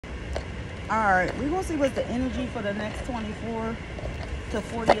All right, we're gonna see what's the energy for the next 24 to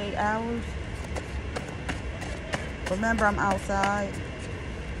 48 hours. Remember, I'm outside,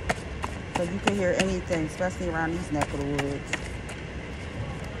 so you can hear anything, especially around these neck of the woods.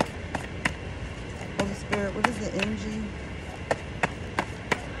 Holy Spirit, what is the energy?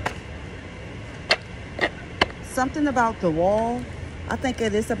 Something about the wall. I think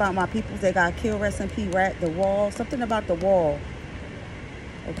it is about my peoples that got killed. Rest in peace, Rat. The wall. Something about the wall.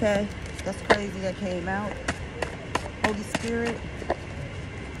 Okay? That's crazy that came out. Holy Spirit.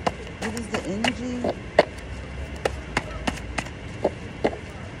 What is the energy?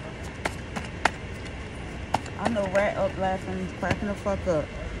 I know Rat up laughing, cracking the fuck up.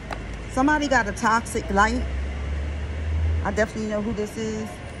 Somebody got a toxic light. I definitely know who this is.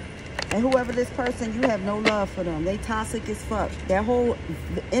 And whoever this person, you have no love for them. They toxic as fuck. Their whole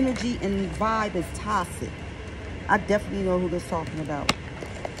energy and vibe is toxic. I definitely know who this talking about.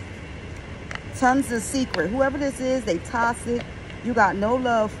 Tons of secret. Whoever this is, they toxic. You got no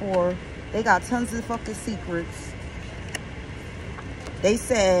love for. They got tons of fucking secrets. They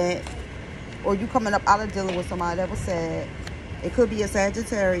sad. Or you coming up out of dealing with somebody that was sad. It could be a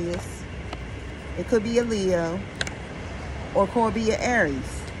Sagittarius. It could be a Leo. Or it could be an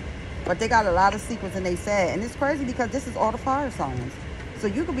Aries. But they got a lot of secrets and they sad. And it's crazy because this is all the fire signs. So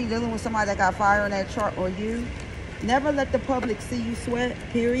you could be dealing with somebody that got fire in that chart or you. Never let the public see you sweat,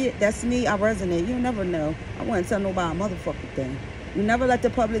 period. That's me. I resonate. You never know. I wouldn't tell nobody a motherfucking thing. You never let the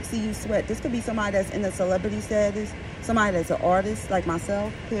public see you sweat. This could be somebody that's in the celebrity status. Somebody that's an artist like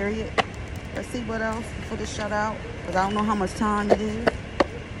myself, period. Let's see what else before this shut out. Because I don't know how much time it is.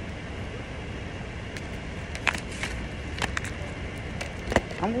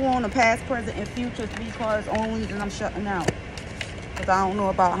 I'm going to past, present, and future 3 cards only, then I'm shutting out. Because I don't know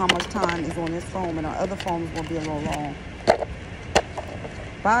about how much time is on this phone, and our other phone is going to be a little long.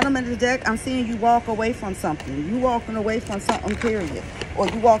 Bottom of the deck, I'm seeing you walk away from something. You walking away from something, period. Or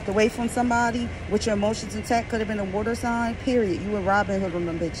you walked away from somebody with your emotions intact. Could have been a water sign, period. You were Robin Hood on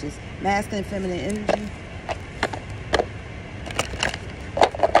them bitches. Masculine, feminine energy.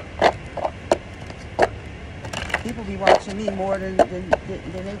 People be watching me more than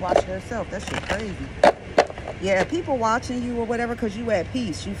they watch themselves. That shit crazy. Yeah, people watching you or whatever because you at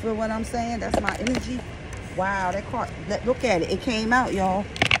peace. You feel what I'm saying? That's my energy. Wow, that card. Look at it. It came out, y'all.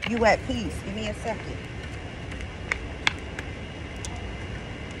 You at peace. Give me a second.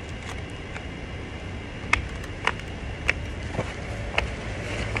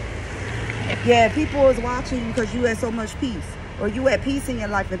 Yeah, people is watching you because you at so much peace. Or you at peace in your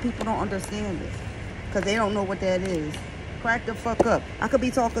life and people don't understand this. Because they don't know what that is. Crack the fuck up. I could be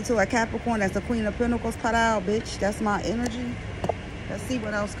talking to a Capricorn that's the Queen of Pentacles. Put out, bitch. That's my energy. Let's see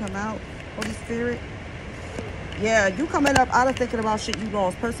what else come out. Holy Spirit. Yeah, you coming up out of thinking about shit you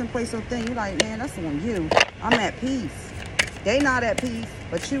lost. Person, place, or thing. You like, man, that's on you. I'm at peace. They not at peace,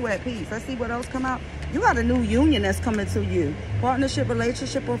 but you at peace. Let's see what else come out. You got a new union that's coming to you. Partnership,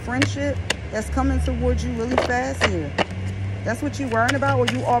 relationship, or friendship that's coming towards you really fast here. That's what you worrying about, or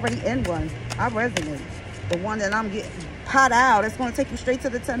you already in one. I resonate. The one that I'm getting pot out, it's going to take you straight to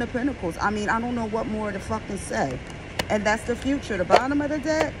the 10 of Pentacles. I mean, I don't know what more to fucking say. And that's the future. The bottom of the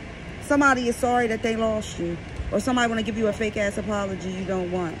deck, somebody is sorry that they lost you. Or somebody want to give you a fake-ass apology you don't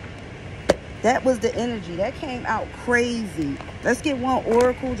want. That was the energy. That came out crazy. Let's get one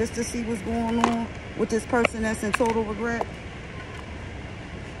oracle just to see what's going on with this person that's in total regret.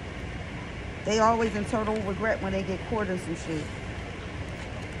 They always in total regret when they get caught in some shit.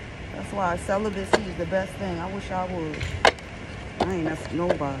 That's why celibacy is the best thing. I wish I would. I ain't messing with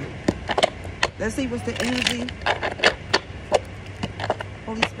nobody. Let's see what's the energy.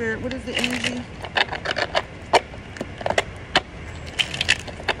 Holy Spirit, what is the energy?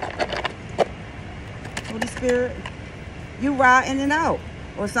 Holy Spirit, you ride in and out.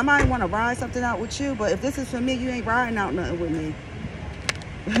 Or somebody want to ride something out with you. But if this is for me, you ain't riding out nothing with me.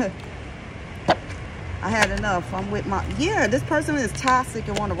 I had enough. I'm with my... Yeah, this person is toxic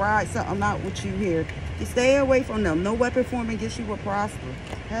and want to ride something out with you here. You stay away from them. No weapon forming against you will prosper.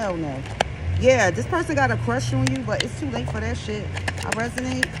 Hell no. Yeah, this person got a crush on you, but it's too late for that shit. I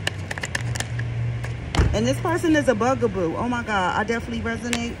resonate. And this person is a bugaboo. Oh my God, I definitely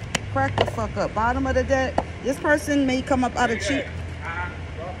resonate. Crack the fuck up. Bottom of the deck. This person may come up out of cheat.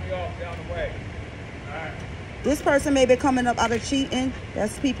 Drop me off down the way. This person may be coming up out of cheating.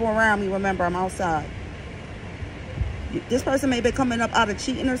 That's people around me. Remember, I'm outside. This person may be coming up out of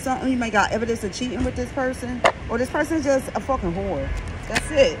cheating or something. You may got evidence of cheating with this person. Or this person is just a fucking whore. That's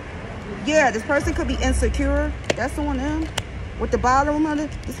it. Yeah, this person could be insecure. That's on them. With the bottom of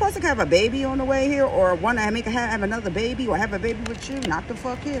it, this person could have a baby on the way here. Or want to have another baby or have a baby with you. Not the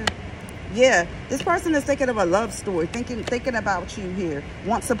fuck here. Yeah, this person is thinking of a love story, thinking about you here.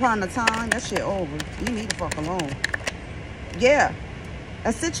 Once upon a time, that shit over. You need to fuck alone. Yeah,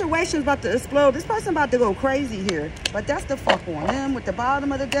 a situation's about to explode. This person about to go crazy here, but that's the fuck on them with the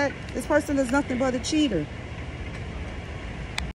bottom of the deck. This person is nothing but a cheater.